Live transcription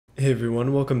Hey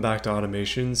everyone, welcome back to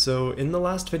Automation. So in the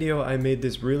last video I made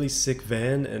this really sick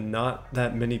van and not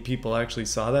that many people actually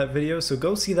saw that video, so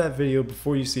go see that video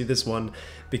before you see this one,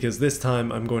 because this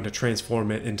time I'm going to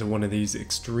transform it into one of these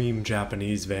extreme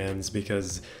Japanese vans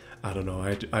because I don't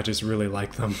know, I just really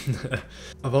like them.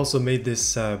 I've also made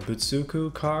this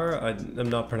Butsuku car. I'm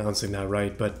not pronouncing that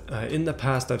right, but in the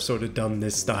past I've sort of done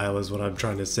this style is what I'm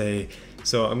trying to say.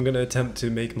 So I'm going to attempt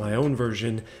to make my own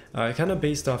version, kind of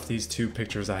based off these two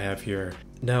pictures I have here.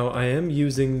 Now I am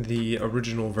using the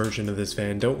original version of this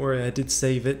van. Don't worry, I did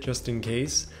save it just in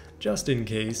case,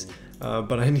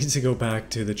 but I need to go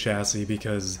back to the chassis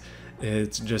because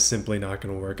it's just simply not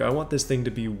going to work. I want this thing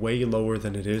to be way lower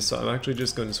than it is, so I'm actually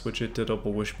just going to switch it to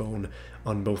double wishbone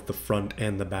on both the front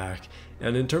and the back.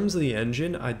 And in terms of the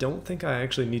engine, I don't think I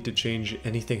actually need to change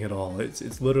anything at all.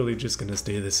 It's literally just going to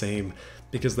stay the same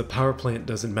because the power plant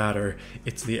doesn't matter,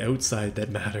 it's the outside that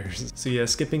matters. So yeah,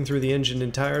 skipping through the engine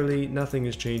entirely, nothing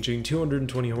is changing.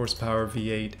 220 horsepower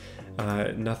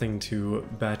V8, nothing to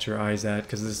bat your eyes at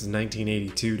because this is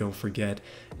 1982, don't forget.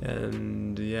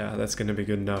 And yeah, that's going to be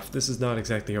good enough. This is not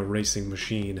exactly a racing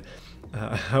machine.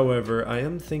 However, I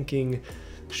am thinking,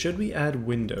 should we add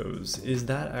windows? Is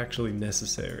that actually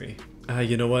necessary?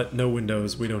 You know what? No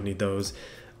windows. We don't need those.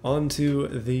 On to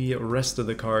the rest of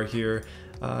the car here.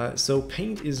 So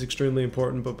paint is extremely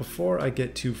important, but before I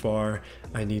get too far,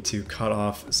 I need to cut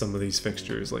off some of these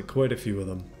fixtures, like quite a few of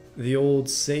them. The old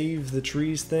save the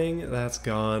trees thing, that's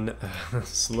gone.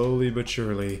 Slowly but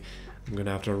surely. I'm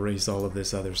gonna have to erase all of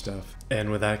this other stuff.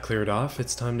 And with that cleared off,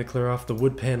 it's time to clear off the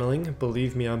wood paneling.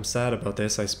 Believe me, I'm sad about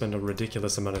this. I spent a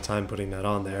ridiculous amount of time putting that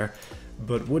on there.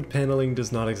 But wood paneling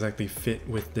does not exactly fit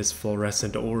with this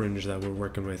fluorescent orange that we're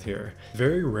working with here.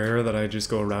 Very rare that I just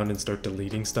go around and start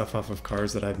deleting stuff off of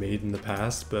cars that I've made in the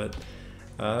past, but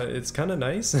it's kind of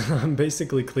nice. I'm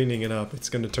basically cleaning it up. It's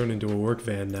going to turn into a work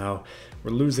van now.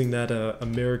 We're losing that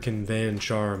American van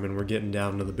charm and we're getting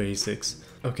down to the basics.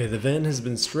 Okay, the van has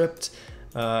been stripped.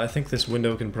 I think this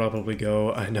window can probably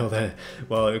go. I know that,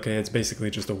 well, okay, it's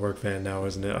basically just a work van now,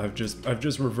 isn't it? I've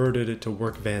just reverted it to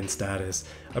work van status.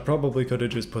 I probably could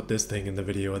have just put this thing in the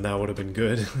video and that would have been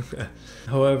good.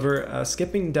 However,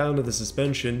 skipping down to the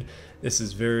suspension, this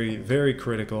is very, very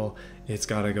critical. It's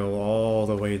got to go all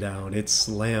the way down. It's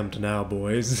slammed now,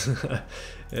 boys.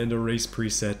 And a race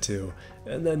preset too.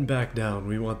 And then back down.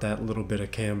 We want that little bit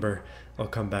of camber. I'll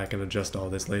come back and adjust all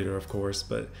this later, of course,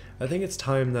 but I think it's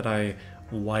time that I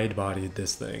wide-bodied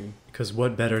this thing, because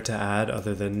what better to add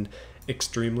other than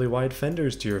extremely wide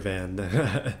fenders to your van?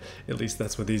 At least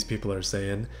that's what these people are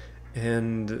saying.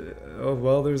 And oh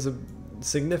well, there's a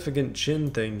significant chin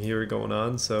thing here going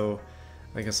on, so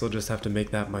I guess I'll just have to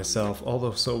make that myself.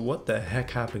 Although, so what the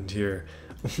heck happened here?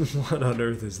 What on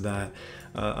earth is that?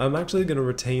 I'm actually going to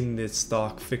retain the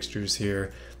stock fixtures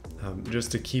here,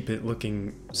 just to keep it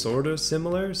looking sort of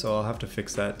similar, so I'll have to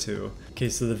fix that too. Okay,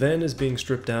 so the van is being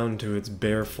stripped down to its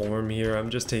bare form here. I'm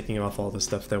just taking off all the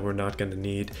stuff that we're not going to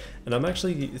need, and I'm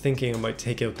actually thinking I might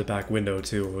take out the back window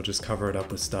too. We'll just cover it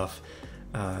up with stuff.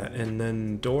 And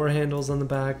then door handles on the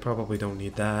back, probably don't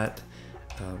need that.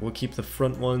 We'll keep the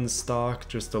front ones stock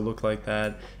just to look like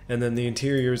that, and then the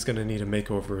interior is going to need a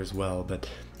makeover as well, but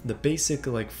the basic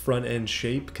like front end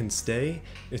shape can stay.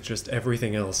 It's just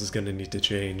everything else is going to need to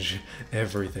change.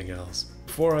 Everything else.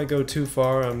 Before I go too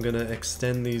far, I'm going to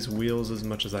extend these wheels as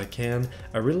much as I can.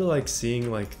 I really like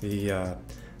seeing like the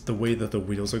way that the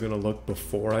wheels are going to look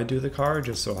before I do the car,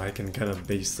 just so I can kind of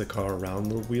base the car around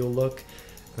the wheel look.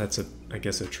 That's I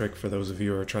guess a trick for those of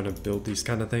you who are trying to build these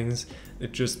kind of things.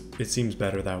 It seems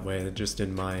better that way, just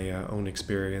in my own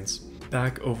experience.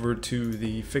 Back over to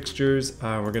the fixtures,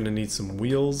 we're going to need some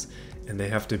wheels, and they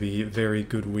have to be very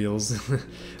good wheels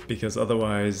because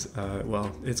otherwise,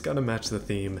 well, it's got to match the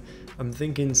theme. I'm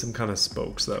thinking some kind of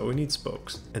spokes though. We need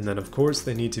spokes. And then of course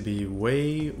they need to be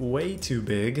way too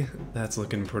big. That's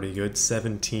looking pretty good.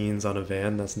 17s on a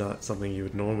van, that's not something you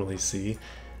would normally see,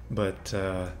 but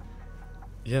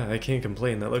yeah, I can't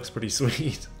complain, that looks pretty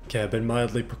sweet. Okay, I've been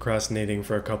mildly procrastinating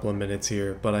for a couple of minutes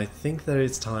here, but I think that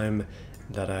it's time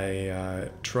that I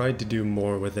tried to do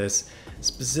more with this.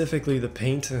 Specifically the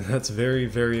paint, that's very,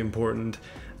 very important.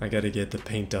 I gotta get the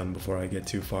paint done before I get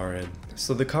too far in.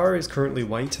 So the car is currently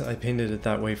white. I painted it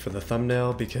that way for the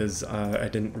thumbnail because I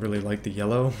didn't really like the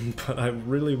yellow, but I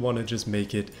really want to just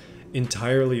make it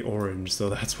entirely orange, so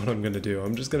that's what I'm gonna do.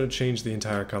 I'm just gonna change the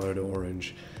entire color to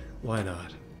orange. Why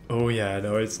not? Oh yeah,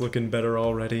 no, it's looking better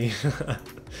already.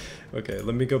 Okay,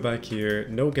 let me go back here.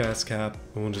 No gas cap,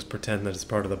 and we'll just pretend that it's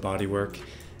part of the bodywork.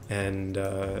 And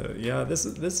yeah, this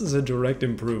is a direct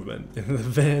improvement. The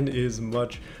van is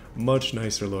much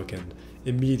nicer looking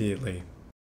immediately.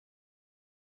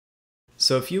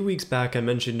 So a few weeks back I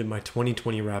mentioned in my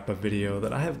 2020 wrap-up video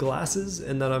that I have glasses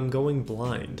and that I'm going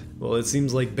blind. Well, it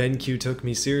seems like BenQ took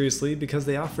me seriously because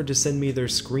they offered to send me their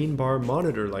ScreenBar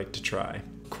monitor light to try.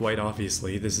 Quite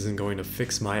obviously, this isn't going to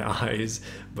fix my eyes,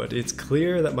 but it's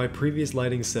clear that my previous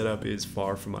lighting setup is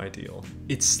far from ideal.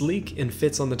 It's sleek and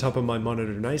fits on the top of my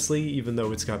monitor nicely, even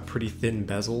though it's got pretty thin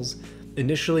bezels.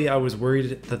 Initially, I was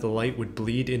worried that the light would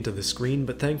bleed into the screen,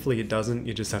 but thankfully it doesn't,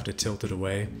 you just have to tilt it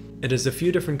away. It has a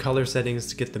few different color settings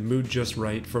to get the mood just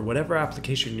right for whatever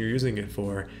application you're using it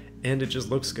for, and it just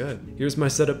looks good. Here's my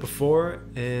setup before,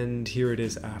 and here it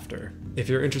is after. If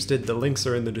you're interested, the links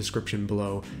are in the description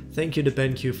below. Thank you to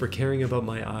BenQ for caring about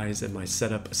my eyes and my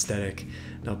setup aesthetic.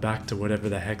 Now back to whatever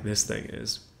the heck this thing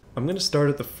is. I'm gonna start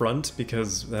at the front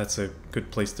because that's a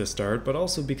good place to start, but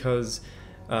also because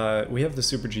we have the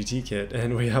Super GT kit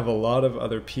and we have a lot of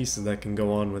other pieces that can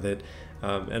go on with it.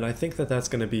 And I think that that's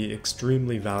going to be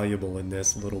extremely valuable in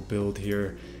this little build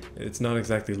here. It's not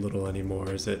exactly little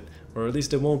anymore, is it? Or at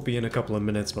least it won't be in a couple of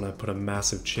minutes when I put a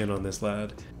massive chin on this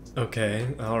lad. Okay,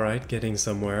 alright, getting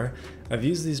somewhere. I've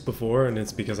used these before and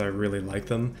it's because I really like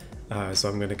them, so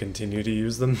I'm going to continue to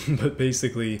use them. But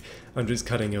basically, I'm just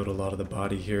cutting out a lot of the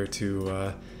body here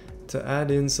to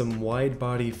add in some wide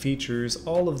body features,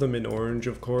 all of them in orange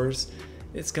of course.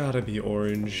 It's gotta be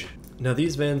orange. Now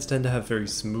these vans tend to have very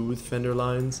smooth fender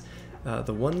lines.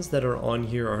 The ones that are on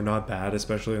here are not bad,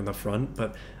 especially on the front,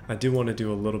 but I do want to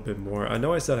do a little bit more. I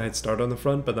know I said I'd start on the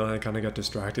front, but then I kind of got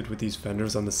distracted with these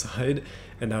fenders on the side,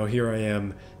 and now here I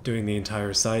am doing the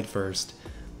entire side first.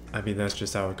 I mean, that's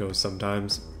just how it goes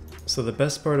sometimes. So the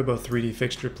best part about 3D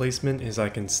fixture placement is I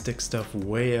can stick stuff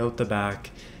way out the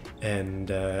back and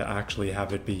actually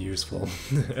have it be useful.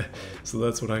 So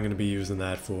that's what I'm going to be using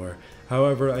that for.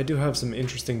 However, I do have some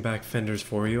interesting back fenders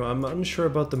for you. I'm unsure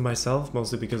about them myself,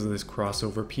 mostly because of this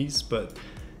crossover piece, but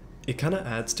it kind of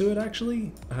adds to it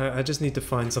actually. I just need to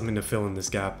find something to fill in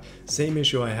this gap. Same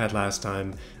issue I had last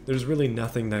time. There's really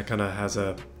nothing that kind of has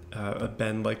a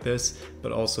bend like this,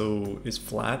 but also is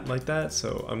flat like that,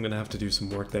 so I'm going to have to do some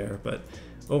work there, but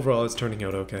overall it's turning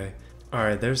out okay.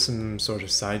 Alright, there's some sort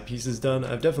of side pieces done.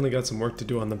 I've definitely got some work to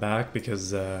do on the back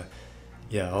because,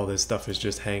 yeah, all this stuff is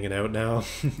just hanging out now.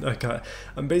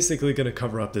 I'm basically going to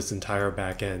cover up this entire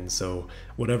back end, so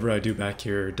whatever I do back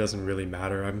here doesn't really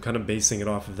matter. I'm kind of basing it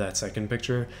off of that second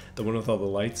picture, the one with all the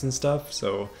lights and stuff,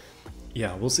 so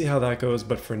yeah, we'll see how that goes,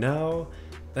 but for now,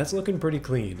 that's looking pretty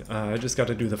clean. I just got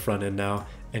to do the front end now,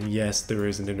 and yes, there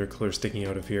is an intercooler sticking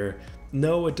out of here.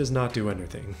 No, it does not do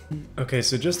anything. Okay,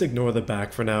 so just ignore the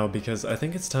back for now because I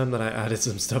think it's time that I added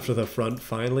some stuff to the front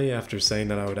finally after saying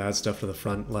that I would add stuff to the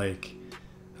front like,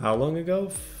 how long ago?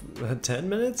 10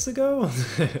 minutes ago?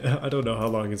 I don't know how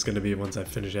long it's going to be once I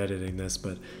finish editing this,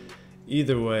 but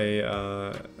either way,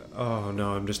 oh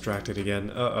no, I'm distracted again.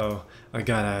 Uh-oh, I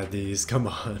gotta add these, come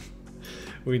on.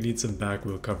 We need some back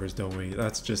wheel covers, don't we?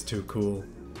 That's just too cool.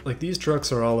 Like, these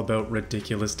trucks are all about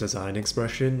ridiculous design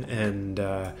expression, and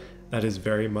that is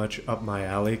very much up my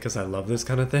alley because I love this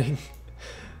kind of thing.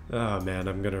 Oh man,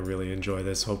 I'm gonna really enjoy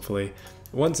this, hopefully.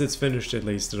 Once it's finished at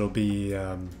least, it'll be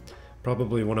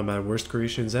probably one of my worst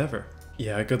creations ever.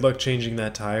 Yeah, good luck changing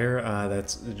that tire.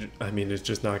 I mean, it's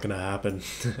just not gonna happen.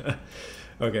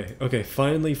 Okay,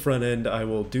 finally front end. I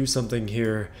will do something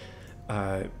here.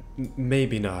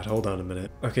 Maybe not, hold on a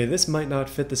minute. Okay, this might not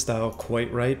fit the style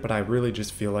quite right, but I really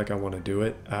just feel like I want to do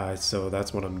it, so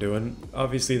that's what I'm doing.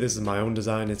 Obviously this is my own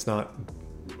design, it's not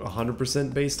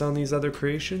 100% based on these other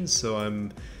creations, so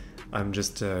I'm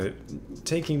just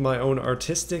taking my own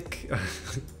artistic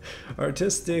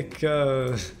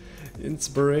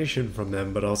inspiration from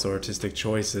them, but also artistic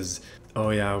choices. Oh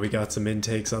yeah, we got some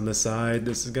intakes on the side,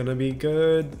 this is gonna be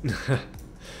good.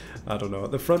 I don't know,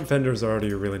 the front fender's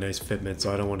already a really nice fitment,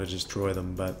 so I don't want to destroy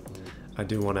them, but I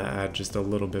do want to add just a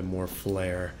little bit more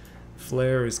flair.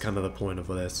 Flair is kind of the point of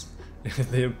this.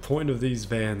 The point of these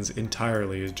vans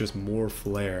entirely is just more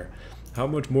flair. How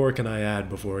much more can I add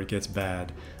before it gets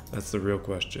bad? That's the real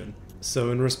question.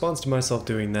 So in response to myself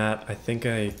doing that, I think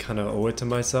I kind of owe it to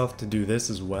myself to do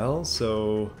this as well,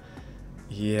 so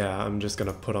yeah, I'm just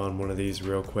gonna put on one of these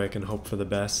real quick and hope for the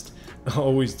best.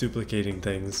 Always duplicating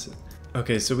things.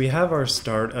 Okay, so we have our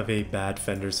start of a bad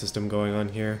fender system going on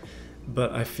here,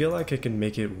 but I feel like I can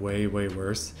make it way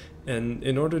worse, and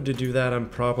in order to do that I'm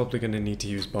probably going to need to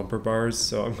use bumper bars,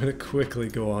 so I'm going to quickly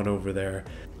go on over there.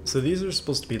 So these are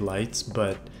supposed to be lights,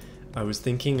 but I was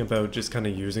thinking about just kind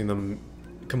of using them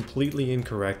completely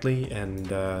incorrectly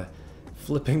and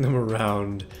flipping them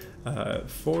around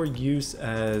for use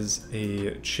as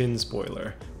a chin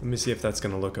spoiler. Let me see if that's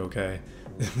going to look okay.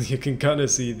 You can kind of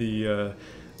see the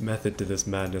method to this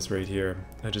madness right here.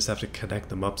 I just have to connect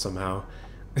them up somehow.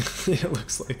 It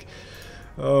looks like...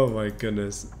 Oh my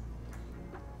goodness.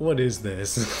 What is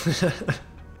this?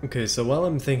 Okay, so while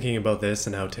I'm thinking about this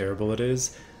and how terrible it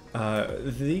is,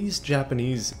 these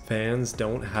Japanese vans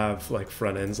don't have like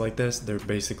front ends like this. They're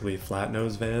basically flat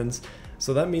nose vans.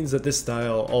 So that means that this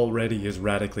style already is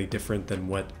radically different than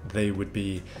what they would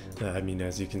be, I mean,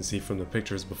 as you can see from the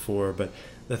pictures before. But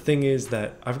the thing is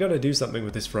that I've got to do something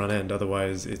with this front end,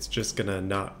 otherwise it's just gonna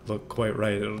not look quite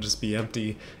right. It'll just be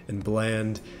empty and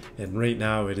bland, and right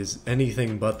now it is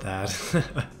anything but that.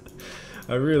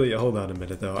 Hold on a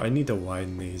minute though, I need to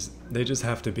widen these. They just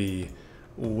have to be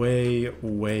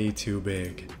way too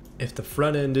big. If the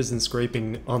front end isn't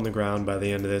scraping on the ground by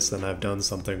the end of this, then I've done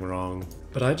something wrong.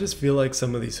 But I just feel like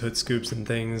some of these hood scoops and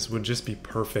things would just be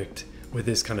perfect with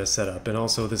this kind of setup. And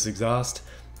also this exhaust,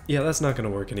 yeah, that's not going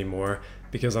to work anymore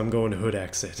because I'm going hood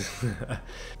exit.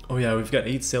 Oh yeah, we've got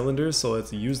 8 cylinders, so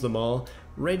let's use them all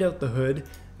right out the hood.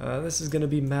 This is going to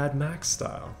be Mad Max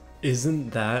style.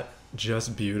 Isn't that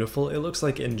just beautiful? It looks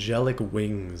like angelic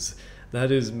wings.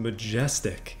 That is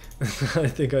majestic. I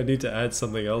think I need to add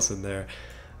something else in there.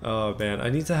 Oh man,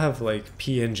 I need to have like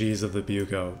PNGs of the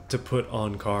Bugo to put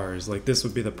on cars. Like this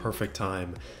would be the perfect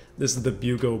time. This is the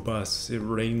Bugo bus. It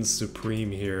reigns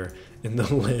supreme here in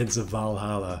the lands of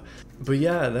Valhalla. But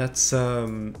yeah, that's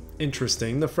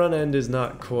interesting. The front end is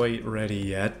not quite ready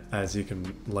yet, as you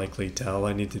can likely tell.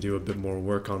 I need to do a bit more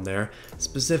work on there.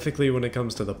 Specifically when it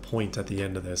comes to the point at the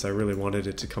end of this. I really wanted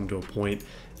it to come to a point,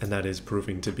 and that is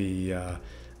proving to be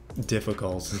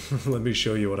difficult. Let me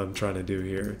show you what I'm trying to do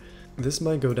here. This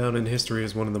might go down in history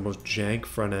as one of the most jank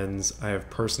front ends I have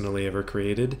personally ever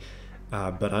created,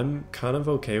 but I'm kind of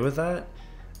okay with that.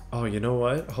 Oh, you know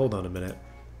what? Hold on a minute.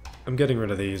 I'm getting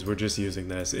rid of these. We're just using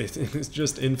this. It's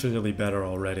just infinitely better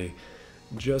already.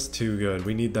 Just too good.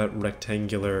 We need that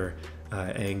rectangular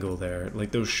angle there.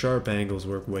 Like those sharp angles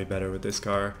work way better with this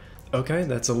car. Okay,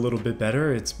 that's a little bit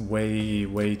better. It's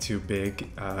way too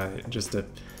big.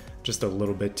 Just a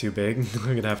little bit too big.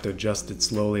 I'm gonna have to adjust it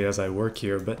slowly as I work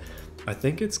here, but I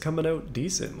think it's coming out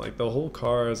decent. Like the whole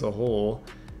car as a whole,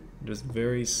 just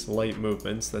very slight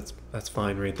movements, that's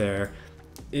fine right there,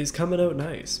 is coming out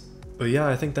nice. But yeah,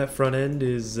 I think that front end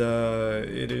is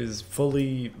it is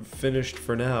fully finished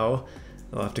for now.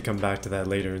 I'll have to come back to that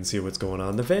later and see what's going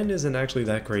on. The van isn't actually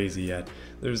that crazy yet.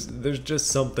 There's just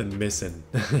something missing.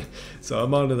 So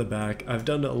I'm onto the back. I've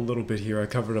done a little bit here. I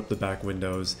covered up the back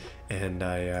windows and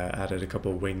I added a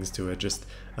couple wings to it. Just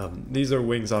these are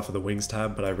wings off of the wings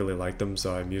tab, but I really like them,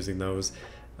 so I'm using those.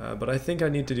 But I think I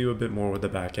need to do a bit more with the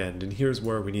back end, and here's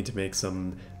where we need to make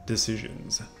some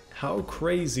decisions. How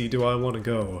crazy do I want to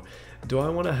go? Do I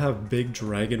want to have big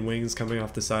dragon wings coming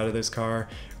off the side of this car,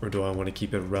 or do I want to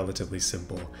keep it relatively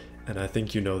simple? And I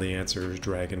think you know the answer is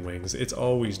dragon wings. It's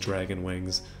always dragon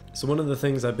wings. So one of the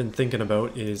things I've been thinking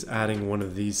about is adding one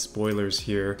of these spoilers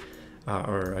here,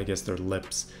 or I guess they're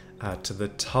lips, to the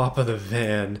top of the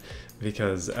van,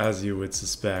 because as you would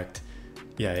suspect,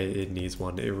 yeah, it needs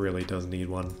one. It really does need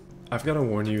one. I've got to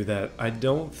warn you that I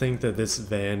don't think that this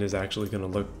van is actually going to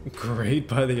look great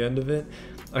by the end of it.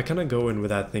 I kind of go in with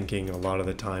that thinking a lot of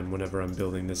the time whenever I'm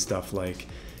building this stuff, like,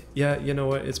 yeah, you know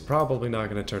what, it's probably not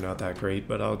going to turn out that great,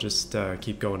 but I'll just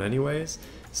keep going anyways.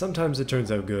 Sometimes it turns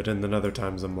out good, and then other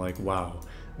times I'm like, wow,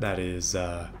 that is,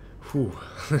 whew,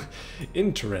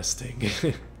 interesting.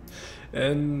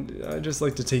 And I just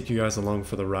like to take you guys along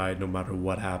for the ride no matter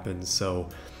what happens, so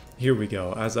here we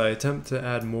go. As I attempt to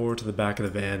add more to the back of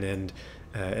the van and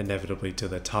inevitably to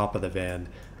the top of the van,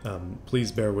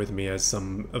 please bear with me as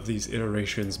some of these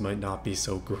iterations might not be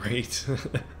so great.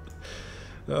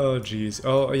 Oh geez.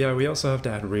 Oh yeah, we also have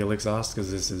to add real exhaust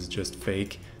because this is just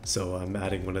fake. So I'm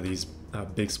adding one of these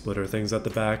big splitter things at the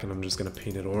back, and I'm just going to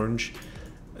paint it orange.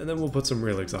 And then we'll put some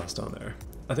real exhaust on there.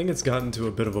 I think it's gotten to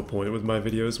a bit of a point with my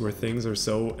videos where things are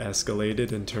so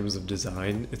escalated in terms of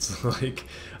design. It's like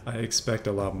I expect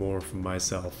a lot more from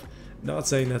myself. Not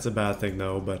saying that's a bad thing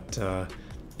though, but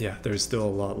yeah, there's still a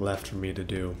lot left for me to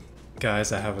do.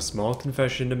 Guys, I have a small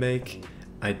confession to make.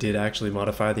 I did actually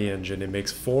modify the engine. It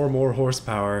makes 4 more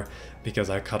horsepower because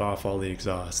I cut off all the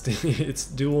exhaust. It's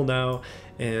dual now,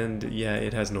 and yeah,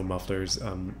 it has no mufflers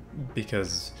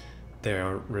because they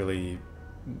aren't really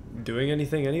doing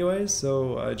anything anyways,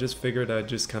 so I just figured I'd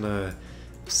just kind of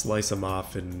slice them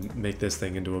off and make this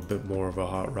thing into a bit more of a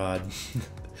hot rod.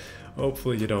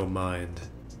 Hopefully you don't mind.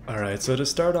 Alright, so to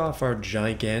start off our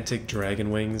gigantic dragon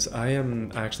wings, I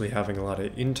am actually having a lot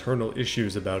of internal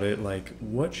issues about it, like,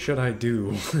 what should I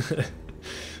do?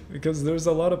 Because there's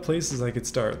a lot of places I could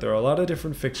start. There are a lot of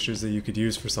different fixtures that you could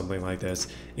use for something like this,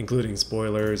 including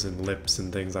spoilers and lips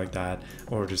and things like that,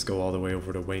 or just go all the way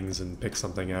over to wings and pick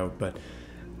something out. But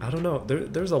I don't know,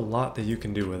 there's a lot that you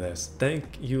can do with this.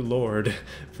 Thank you, Lord,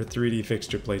 for 3D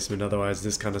fixture placement, otherwise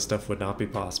this kind of stuff would not be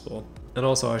possible. And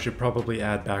also I should probably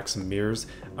add back some mirrors.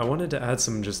 I wanted to add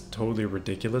some just totally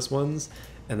ridiculous ones,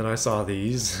 and then I saw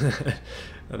these,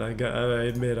 and I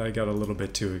admit I got a little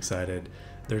bit too excited.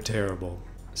 They're terrible.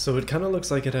 So it kind of looks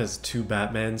like it has two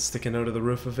Batmans sticking out of the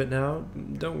roof of it now.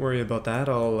 Don't worry about that,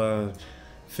 I'll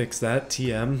fix that,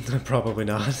 TM, probably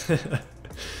not.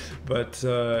 But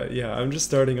yeah, I'm just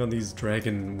starting on these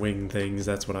dragon wing things,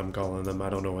 that's what I'm calling them. I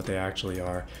don't know what they actually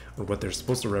are or what they're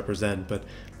supposed to represent, but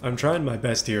I'm trying my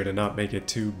best here to not make it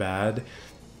too bad.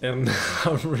 And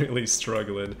I'm really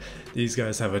struggling. These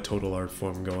guys have a total art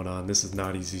form going on. This is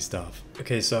not easy stuff.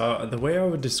 Okay, so the way I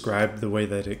would describe the way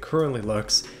that it currently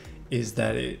looks is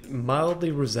that it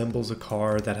mildly resembles a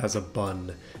car that has a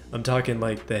bun. I'm talking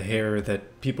like the hair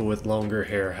that people with longer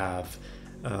hair have.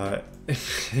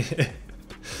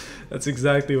 That's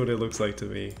exactly what it looks like to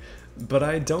me. But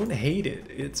I don't hate it.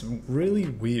 It's really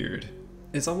weird.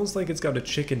 It's almost like it's got a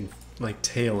chicken like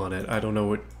tail on it. I don't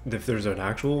know if there's an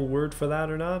actual word for that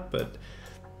or not, but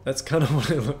that's kind of what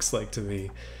it looks like to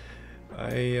me.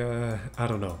 I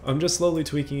don't know. I'm just slowly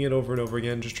tweaking it over and over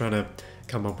again, just trying to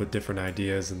come up with different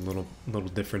ideas and little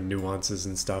different nuances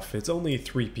and stuff. It's only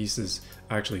 3 pieces,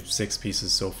 actually 6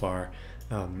 pieces so far,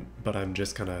 but I'm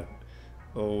just kind of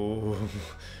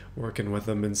working with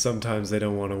them, and sometimes they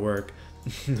don't want to work.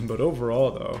 But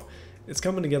overall though, it's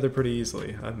coming together pretty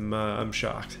easily. I'm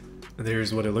shocked.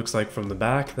 There's what it looks like from the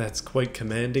back. That's quite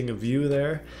commanding a view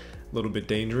there. A little bit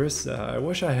dangerous. I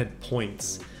wish I had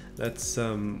points. That's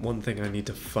one thing I need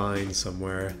to find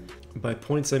somewhere. By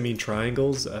points I mean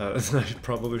triangles. I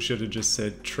probably should have just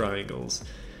said triangles.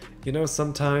 You know,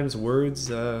 sometimes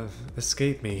words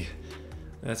escape me.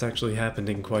 That's actually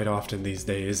happening quite often these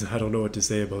days. I don't know what to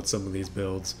say about some of these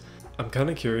builds. I'm kind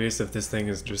of curious if this thing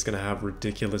is just going to have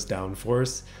ridiculous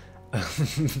downforce.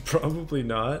 Probably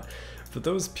not. But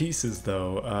those pieces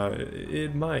though,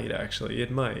 it might actually,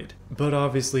 it might. But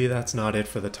obviously that's not it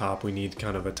for the top. We need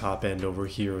kind of a top end over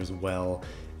here as well.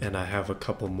 And I have a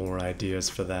couple more ideas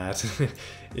for that.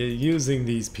 Using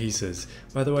these pieces.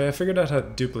 By the way, I figured out how to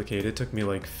duplicate. It took me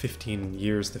like 15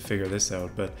 years to figure this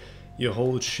out, but you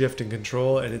hold shift and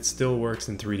control and it still works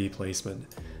in 3D placement.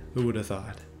 Who would have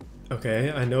thought?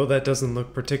 Okay, I know that doesn't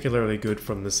look particularly good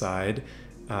from the side.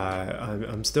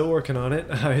 I'm still working on it.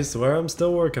 I swear I'm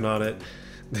still working on it.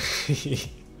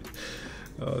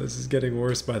 Oh, this is getting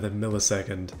worse by the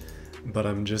millisecond. But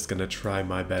I'm just gonna try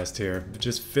my best here.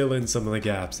 Just fill in some of the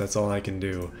gaps, that's all I can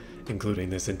do, including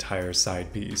this entire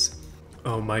side piece.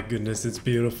 Oh my goodness, it's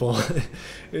beautiful.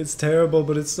 It's terrible,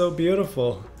 but it's so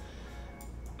beautiful.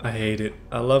 I hate it.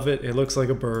 I love it. It looks like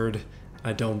a bird.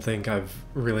 I don't think I've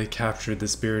really captured the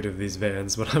spirit of these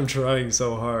vans, but I'm trying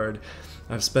so hard.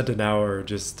 I've spent an hour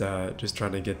just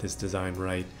trying to get this design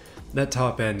right. That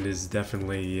top end is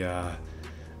definitely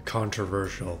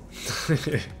controversial.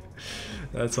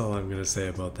 That's all I'm gonna say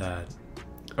about that.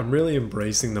 I'm really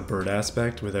embracing the bird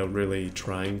aspect without really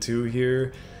trying to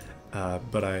here,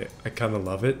 but I kind of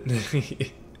love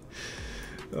it.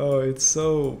 Oh, it's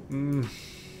so...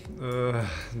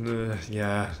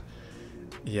 yeah,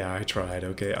 I tried,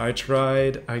 okay. I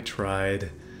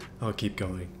tried. I'll keep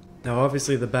going. Now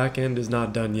obviously the back end is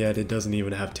not done yet. It doesn't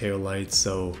even have tail lights,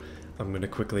 so I'm gonna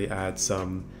quickly add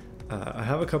some. I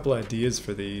have a couple ideas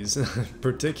for these,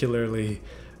 particularly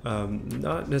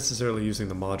not necessarily using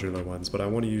the modular ones, but I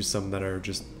want to use some that are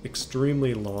just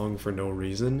extremely long for no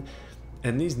reason,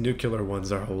 and these nuclear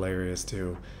ones are hilarious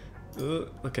too.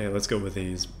 Okay, let's go with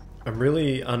these. I'm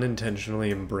really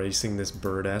unintentionally embracing this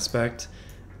bird aspect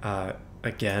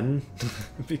again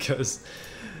because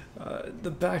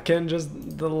the back end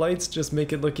the lights just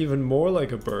make it look even more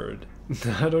like a bird.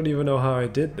 I don't even know how I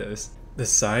did this. The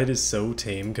side is so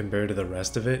tame compared to the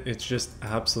rest of it. It's just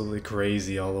absolutely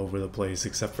crazy all over the place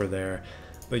except for there.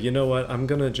 But you know what? I'm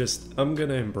gonna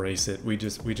embrace it. We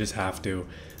just have to.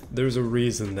 There's a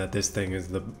reason that this thing is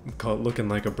looking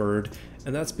like a bird,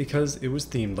 and that's because it was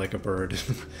themed like a bird.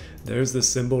 There's the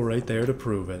symbol right there to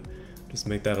prove it. Just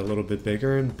make that a little bit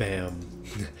bigger and bam.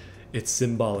 It's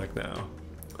symbolic now.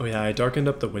 Oh yeah, I darkened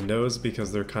up the windows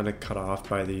because they're kind of cut off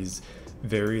by these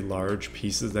very large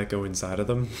pieces that go inside of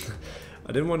them.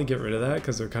 I didn't want to get rid of that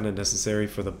because they're kind of necessary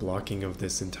for the blocking of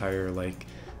this entire like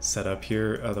setup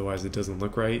here, otherwise it doesn't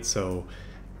look right. So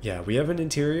yeah, we have an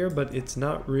interior, but it's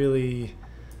not really,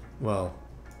 well,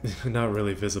 not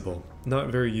really visible, not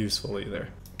very useful either.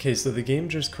 Okay, so the game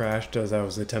just crashed as I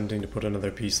was attempting to put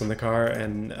another piece on the car,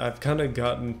 and I've kind of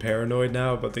gotten paranoid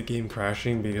now about the game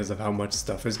crashing because of how much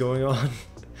stuff is going on.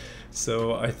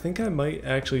 So I think I might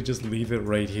actually just leave it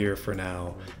right here for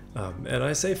now. And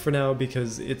I say for now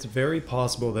because it's very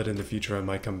possible that in the future I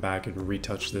might come back and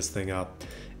retouch this thing up.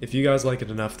 If you guys like it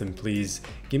enough, then please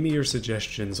give me your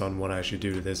suggestions on what I should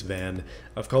do to this van.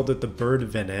 I've called it the Bird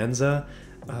Vananza.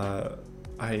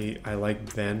 I like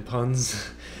van puns,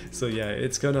 so yeah,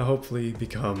 it's gonna hopefully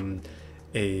become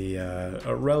a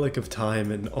relic of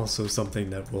time and also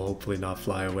something that will hopefully not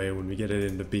fly away when we get it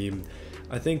into Beam.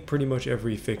 I think pretty much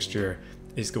every fixture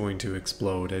is going to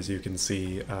explode, as you can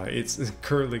see. It's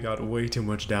currently got way too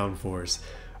much downforce.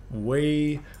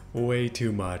 Way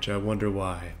too much. I wonder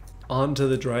why. On to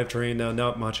the drivetrain now.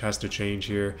 Not much has to change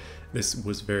here. This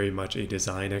was very much a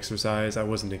design exercise. I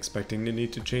wasn't expecting to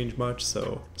need to change much,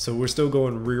 so we're still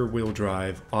going rear wheel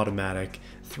drive, automatic,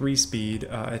 3-speed.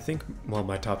 I think, well,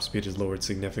 my top speed is lowered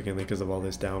significantly because of all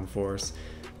this downforce.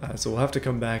 So we'll have to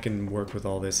come back and work with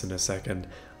all this in a second.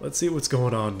 Let's see what's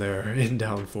going on there in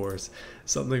downforce.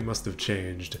 Something must have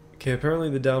changed. Okay, apparently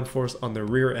the downforce on the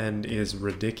rear end is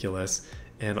ridiculous,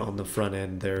 and on the front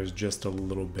end there's just a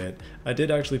little bit. I did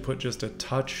actually put just a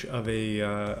touch of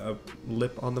a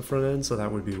lip on the front end, so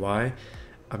that would be why.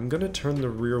 I'm gonna turn the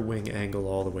rear wing angle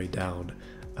all the way down,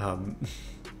 and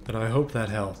I hope that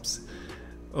helps.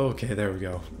 Okay, there we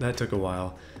go. That took a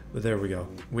while, but there we go.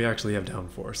 We actually have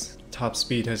downforce. Top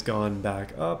speed has gone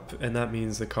back up, and that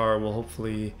means the car will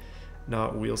hopefully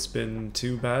not wheel spin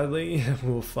too badly.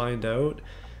 We'll find out.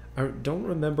 I don't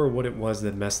remember what it was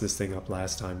that messed this thing up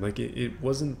last time. Like, it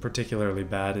wasn't particularly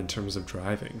bad in terms of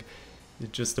driving.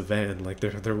 It's just a van, like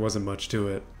there wasn't much to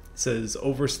it. It says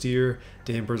oversteer,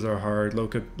 dampers are hard,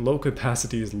 low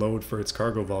capacity is lowered for its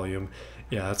cargo volume.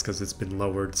 Yeah, that's because it's been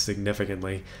lowered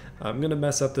significantly. I'm gonna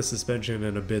mess up the suspension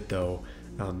in a bit though,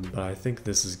 but I think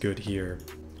this is good here.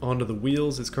 Onto the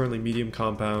wheels, it's currently medium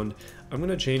compound. I'm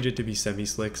gonna change it to be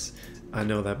semi-slicks. I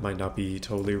know that might not be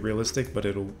totally realistic, but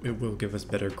it will give us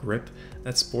better grip.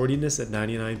 That sportiness at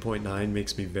 99.9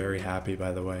 makes me very happy,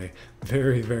 by the way.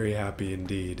 Very happy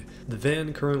indeed. The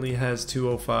van currently has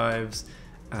 205s.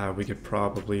 We could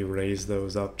probably raise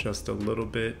those up just a little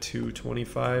bit,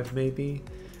 225 maybe?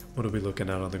 What are we looking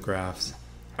at on the graphs?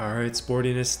 Alright,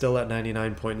 sportiness still at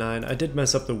 99.9. I did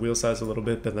mess up the wheel size a little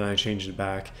bit, but then I changed it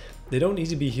back. They don't need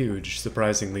to be huge,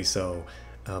 surprisingly so.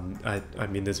 I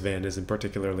mean, this van isn't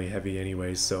particularly heavy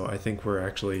anyways, so I think we're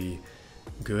actually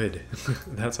good.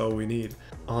 That's all we need.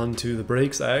 On to the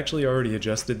brakes. I actually already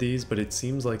adjusted these, but it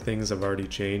seems like things have already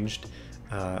changed.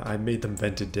 I made them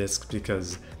vented discs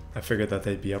because I figured that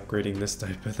they'd be upgrading this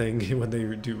type of thing when they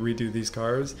redo these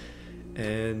cars.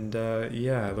 And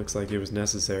yeah, it looks like it was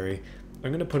necessary.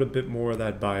 I'm gonna put a bit more of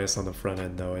that bias on the front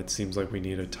end though. It seems like we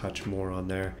need a touch more on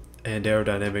there. And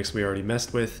aerodynamics we already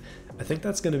messed with. I think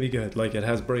that's gonna be good. Like, it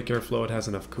has brake airflow, it has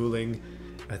enough cooling.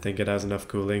 I think it has enough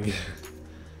cooling.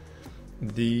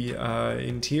 The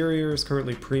interior is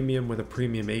currently premium with a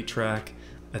premium 8-track.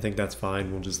 I think that's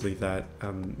fine, we'll just leave that.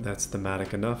 That's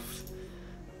thematic enough.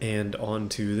 And on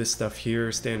to this stuff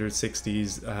here, standard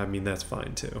 60s, I mean, that's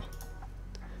fine too.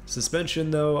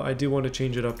 Suspension though, I do want to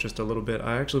change it up just a little bit.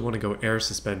 I actually want to go air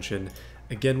suspension,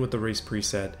 again with the race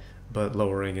preset, but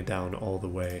lowering it down all the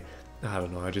way. I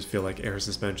don't know, I just feel like air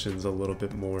suspension's a little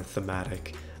bit more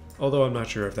thematic. Although I'm not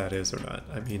sure if that is or not.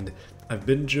 I mean, I've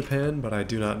been to Japan, but I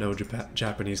do not know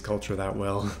Japanese culture that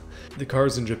well. The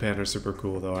cars in Japan are super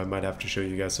cool though. I might have to show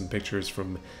you guys some pictures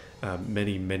from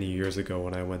many years ago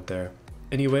when I went there.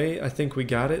 Anyway, I think we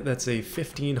got it. That's a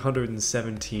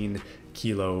 1517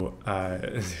 kilo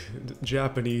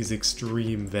Japanese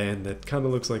extreme van that kind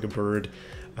of looks like a bird.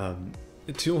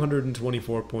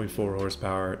 224.4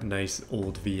 horsepower, nice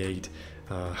old V8.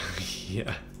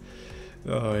 Yeah.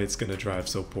 Oh, it's gonna drive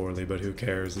so poorly, but who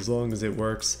cares? As long as it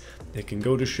works, it can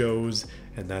go to shows,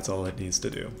 and that's all it needs to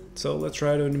do. So let's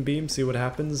try it in Beam, see what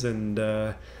happens, and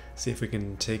see if we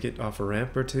can take it off a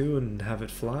ramp or two and have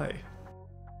it fly.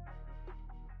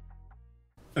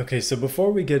 Okay, so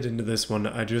before we get into this one,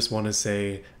 I just want to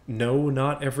say, no,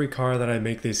 not every car that I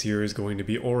make this year is going to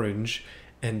be orange,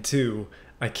 and two,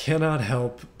 I cannot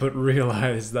help but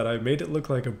realize that I made it look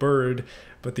like a bird,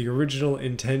 but the original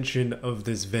intention of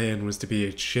this van was to be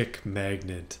a chick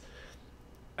magnet.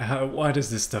 Why does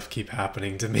this stuff keep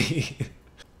happening to me?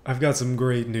 I've got some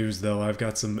great news though, I've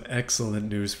got some excellent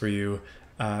news for you.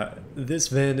 This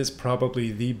van is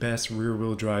probably the best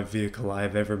rear-wheel drive vehicle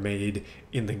I've ever made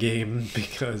in the game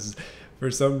because for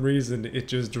some reason it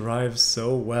just drives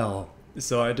so well.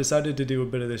 So I decided to do a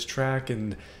bit of this track,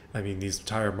 and I mean, these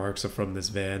tire marks are from this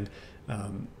van.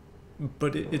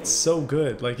 but it's so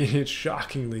good. Like, it's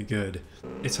shockingly good.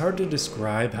 It's hard to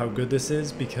describe how good this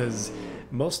is because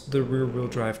most of the rear-wheel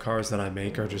drive cars that I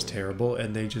make are just terrible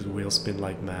and they just wheel spin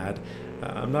like mad.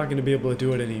 I'm not going to be able to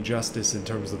do it any justice in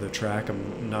terms of the track.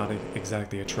 I'm not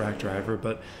exactly a track driver,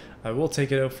 but I will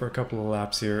take it out for a couple of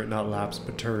laps here. Not laps,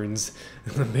 but turns.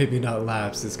 Maybe not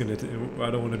laps. I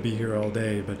don't want to be here all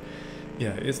day, but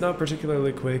yeah, it's not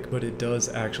particularly quick, but it does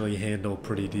actually handle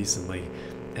pretty decently.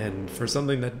 And for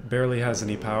something that barely has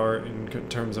any power in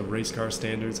terms of race car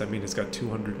standards, I mean, it's got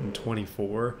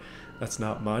 224. That's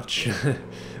not much,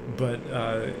 but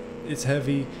it's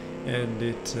heavy and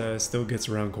it still gets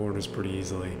around corners pretty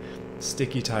easily.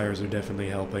 Sticky tires are definitely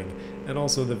helping, and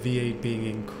also the V8 being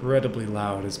incredibly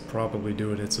loud is probably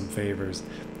doing it some favors.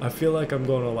 I feel like I'm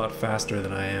going a lot faster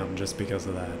than I am just because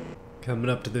of that. Coming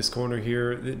up to this corner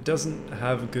here, it doesn't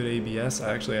have good ABS.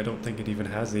 Actually, I don't think it even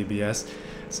has ABS,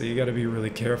 so you gotta be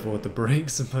really careful with the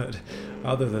brakes, but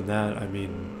other than that, I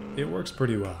mean, it works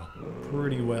pretty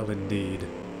well indeed.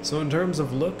 So in terms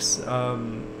of looks,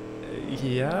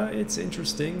 yeah, it's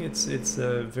interesting. It's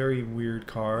a very weird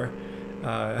car.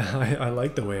 I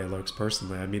like the way it looks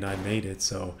personally. I mean, I made it,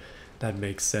 so that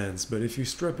makes sense. But if you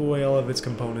strip away all of its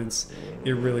components,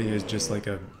 it really is just like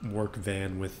a work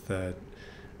van with a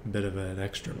bit of an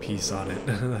extra piece on it.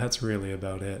 That's really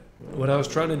about it. What I was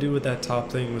trying to do with that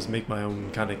top thing was make my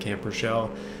own kind of camper shell,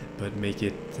 but make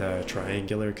it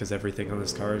triangular, because everything on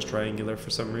this car is triangular for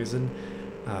some reason.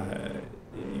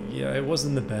 Yeah, it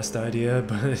wasn't the best idea,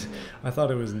 but I thought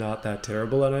it was not that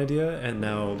terrible an idea, and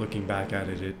now looking back at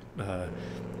it, it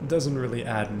doesn't really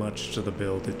add much to the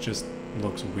build. It just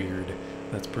looks weird.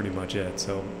 That's pretty much it.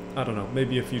 So I don't know,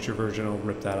 maybe a future version I'll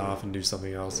rip that off and do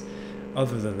something else.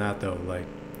 Other than that though, like,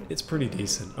 it's pretty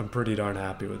decent. I'm pretty darn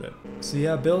happy with it. So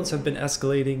yeah, builds have been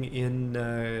escalating in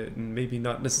maybe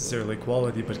not necessarily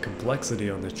quality, but complexity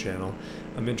on this channel.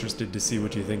 I'm interested to see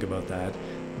what you think about that.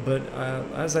 But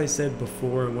as I said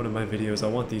before in one of my videos, I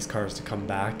want these cars to come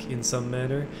back in some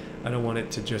manner. I don't want it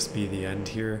to just be the end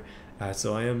here.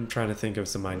 So I am trying to think of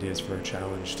some ideas for a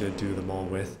challenge to do them all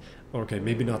with. Okay,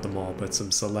 maybe not them all, but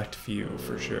some select few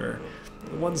for sure.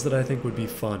 The ones that I think would be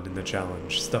fun in the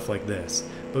challenge, stuff like this,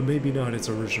 but maybe not its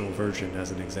original version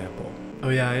as an example. Oh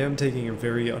yeah, I am taking a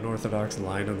very unorthodox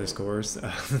line on this course,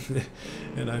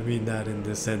 and I mean that in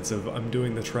the sense of I'm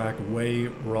doing the track way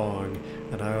wrong,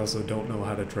 and I also don't know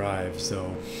how to drive,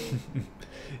 so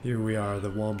here we are, the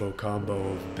wombo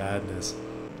combo of badness.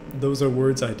 Those are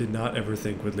words I did not ever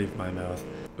think would leave my mouth.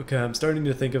 Okay, I'm starting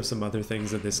to think of some other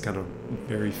things that this kind of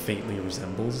very faintly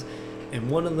resembles, and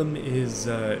one of them is,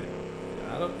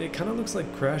 it kind of looks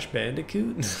like Crash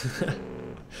Bandicoot.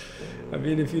 I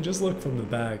mean, if you just look from the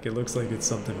back, it looks like it's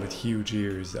something with huge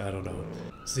ears. I don't know.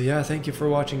 So yeah, thank you for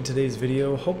watching today's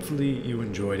video. Hopefully you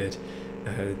enjoyed it.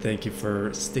 Thank you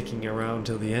for sticking around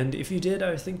till the end. If you did,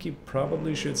 I think you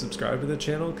probably should subscribe to the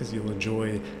channel because you'll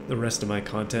enjoy the rest of my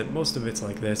content. Most of it's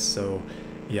like this, so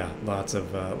yeah, lots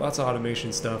of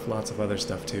automation stuff, lots of other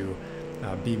stuff too.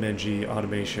 BeamNG,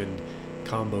 automation,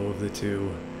 combo of the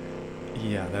two.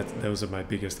 Yeah, those are my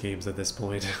biggest games at this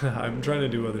point. I'm trying to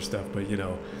do other stuff, but you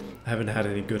know, I haven't had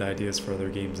any good ideas for other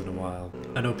games in a while.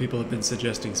 I know people have been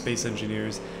suggesting Space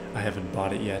Engineers. I haven't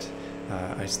bought it yet.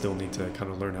 I still need to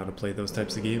kind of learn how to play those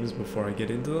types of games before I get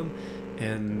into them,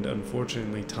 and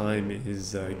unfortunately time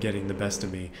is getting the best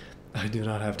of me. I do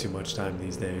not have too much time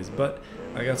these days, but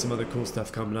I got some other cool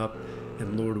stuff coming up,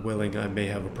 and Lord willing, I may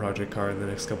have a project car in the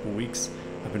next couple weeks.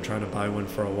 I've been trying to buy one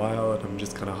for a while, and I'm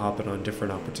just kind of hopping on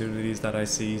different opportunities that I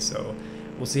see, so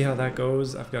we'll see how that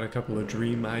goes. I've got a couple of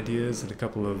dream ideas and a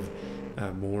couple of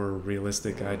more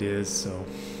realistic ideas, so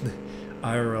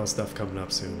IRL stuff coming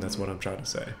up soon, that's what I'm trying to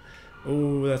say.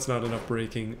 Oh, that's not enough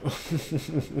braking.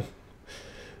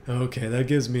 Okay, that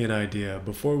gives me an idea.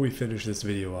 Before we finish this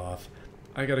video off,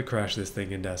 I gotta crash this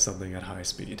thing into something at high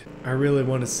speed. I really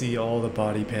want to see all the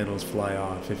body panels fly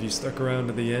off. If you stuck around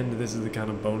to the end, this is the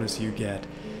kind of bonus you get.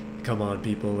 Come on,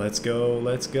 people, let's go,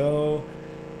 let's go.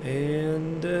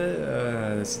 And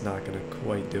it's not gonna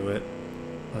quite do it.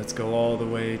 Let's go all the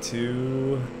way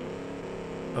to...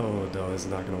 Oh no, this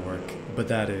is not gonna work. But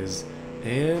that is.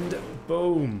 And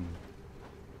boom.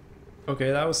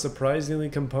 Okay, that was surprisingly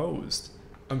composed.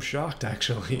 I'm shocked,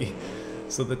 actually.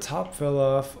 So the top fell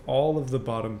off, all of the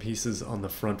bottom pieces on the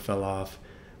front fell off,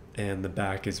 and the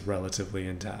back is relatively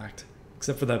intact.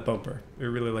 Except for that bumper. It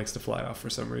really likes to fly off for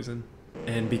some reason.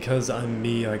 And because I'm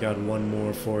me, I got one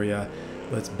more for ya.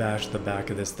 Let's bash the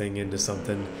back of this thing into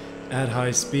something at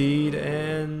high speed,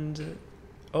 and...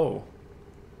 Oh.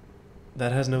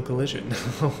 That has no collision.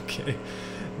 Okay.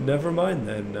 Never mind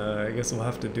then. I guess we'll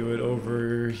have to do it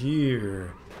over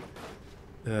here.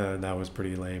 That was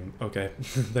pretty lame. Okay,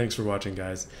 thanks for watching,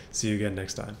 guys. See you again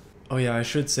next time. Oh yeah, I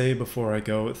should say before I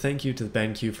go, thank you to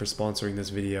BenQ for sponsoring this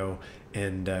video,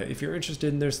 and if you're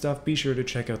interested in their stuff, be sure to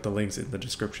check out the links in the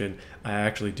description. I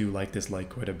actually do like this light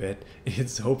quite a bit.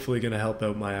 It's hopefully going to help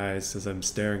out my eyes as I'm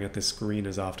staring at the screen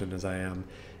as often as I am.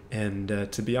 And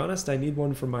to be honest, I need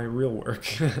one for my real work.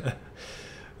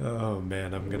 Oh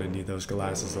man, I'm going to need those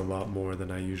glasses a lot more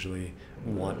than I usually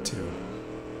want to.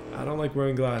 I don't like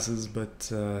wearing glasses, but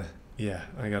yeah,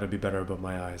 I gotta be better about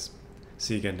my eyes.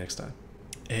 See you again next time.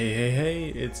 Hey,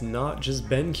 it's not just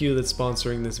BenQ that's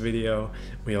sponsoring this video.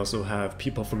 We also have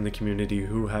people from the community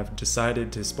who have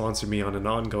decided to sponsor me on an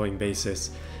ongoing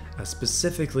basis.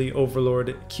 Specifically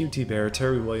Overlord, QT Bear,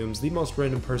 Terry Williams, The Most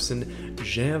Random Person,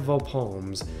 Jean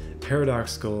Valpalms,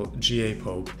 Paradoxical, GA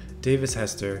Pope, Davis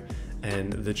Hester,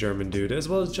 and the German dude, as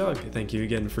well as Jug. Thank you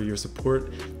again for your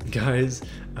support, guys.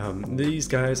 These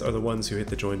guys are the ones who hit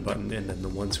the join button, and then the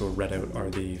ones who are read out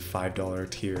are the $5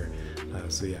 tier.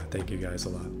 So yeah, thank you guys a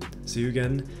lot. See you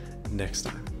again next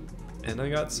time. And I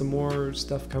got some more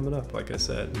stuff coming up, like I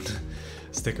said.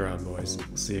 Stick around, boys.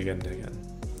 See you again and again.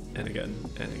 And again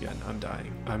and again. I'm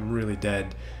dying. I'm really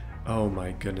dead. Oh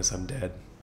my goodness, I'm dead.